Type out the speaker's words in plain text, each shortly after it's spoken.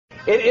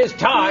It is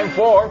time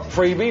for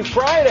Freebie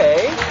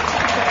Friday.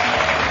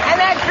 And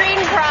that green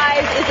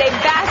prize is a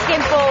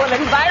basket full of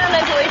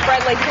environmentally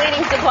friendly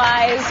cleaning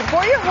supplies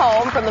for your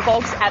home from the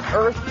folks at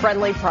Earth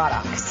Friendly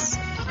Products.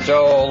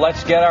 So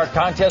let's get our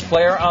contest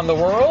player on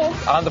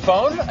the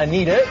phone.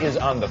 Anita is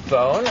on the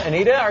phone.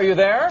 Anita, are you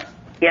there?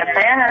 Yes,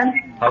 I am.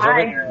 How's Hi.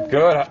 everything?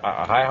 Good.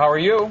 Hi, how are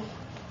you?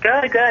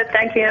 Good,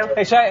 thank you.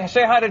 Hey,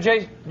 say hi to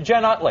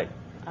Jen Utley.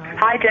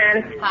 Hi,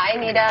 Jen. Hi,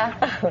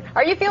 Anita.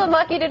 Are you feeling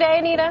lucky today,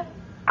 Anita?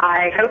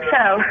 I hope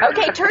so.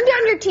 Okay, turn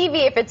down your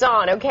TV if it's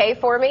on, okay,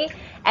 for me?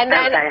 And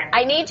then Okay.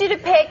 I need you to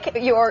pick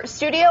your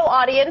studio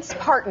audience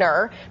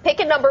partner.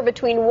 Pick a number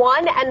between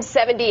 1 and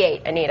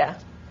 78, Anita.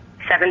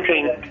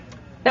 17.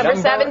 Number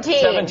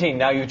 17. 17.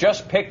 Now, you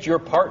just picked your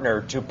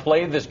partner to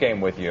play this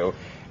game with you,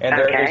 and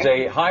there Okay. is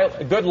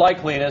a good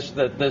likeliness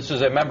that this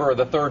is a member of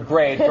the third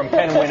grade from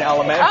Penwyn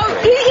Elementary.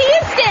 Oh, he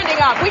is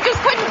standing up. We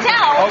just couldn't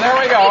tell. Oh, there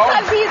we go.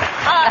 Because he's,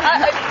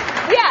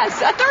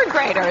 yes, a third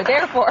grader,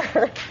 therefore.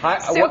 Hi,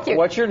 So cute.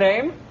 what's your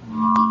name?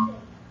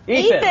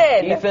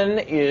 Ethan. Ethan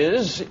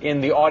is in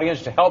the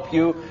audience to help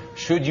you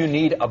should you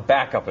need a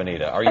backup,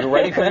 Anita. Are you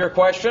ready for your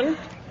question?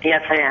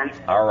 Yes, I am.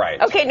 All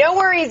right. Okay, no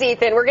worries,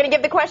 Ethan. We're going to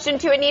give the question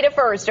to Anita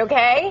first,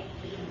 okay?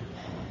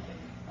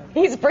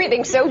 He's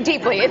breathing so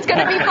deeply. It's going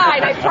to be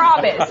fine, I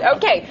promise.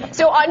 Okay,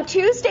 so on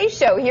Tuesday's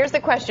show, here's the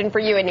question for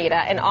you, Anita.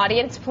 And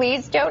audience,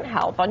 please don't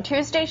help. On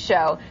Tuesday's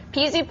show,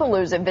 PZ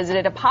Palooza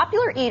visited a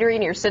popular eatery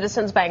near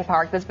Citizens Bank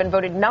Park that's been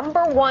voted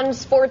 #1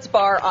 sports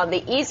bar on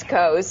the East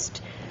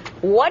Coast.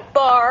 What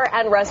bar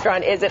and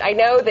restaurant is it? I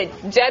know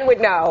that Jen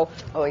would know,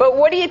 but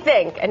what do you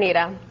think,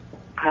 Anita?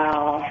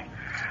 Oh,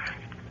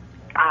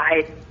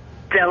 I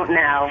don't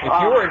know.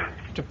 If you were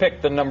to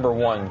pick the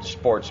 #1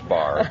 sports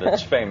bar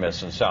that's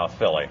famous in South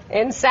Philly.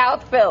 In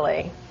South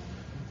Philly.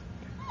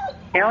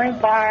 The only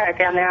bar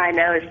down there I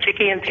know is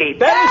Chicky and Pete.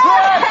 That is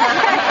correct!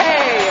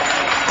 Hey!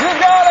 You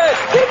got it!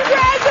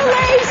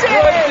 Congratulations!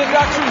 Good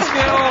deduction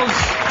skills.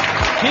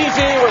 PZ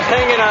was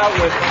hanging out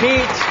with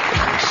Pete,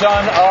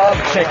 son of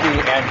Chicky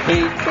and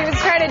Pete. He was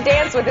trying to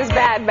dance with his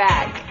bad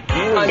back.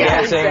 He was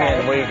dancing,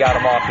 and we got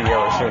him off the air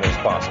as soon as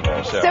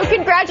possible. So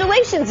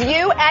congratulations,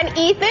 you and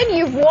Ethan.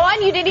 You've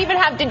won. You didn't even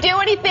have to do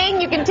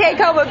anything. You can take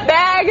home a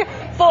bag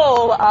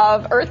full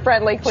of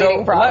earth-friendly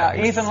cleaning products.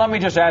 Ethan, let me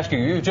just ask you.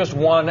 You just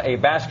won a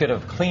basket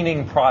of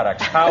cleaning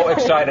products. How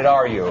excited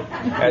are you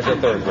as a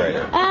third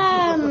grader?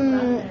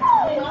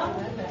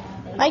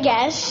 I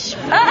guess.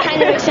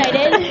 Kind of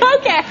excited.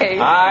 Okay.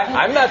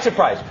 I'm not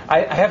surprised.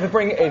 I have to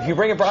if you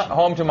bring it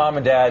home to mom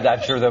and dad,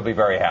 I'm sure they'll be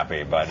very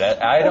happy. But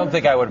I don't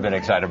think I would have been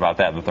excited about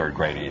that in the third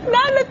grade either.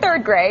 Not in the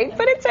third grade,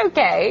 but it's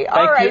okay.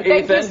 Thank you,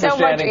 Thank Ethan, you so for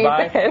standing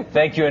much, by. Ethan.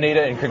 Thank you,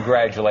 Anita, and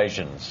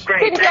congratulations.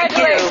 Great, thank you.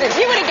 Congratulations.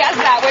 You would have guessed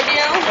that, wouldn't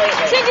you?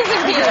 Chickens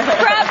and peas.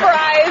 Crab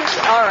fries.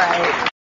 All right.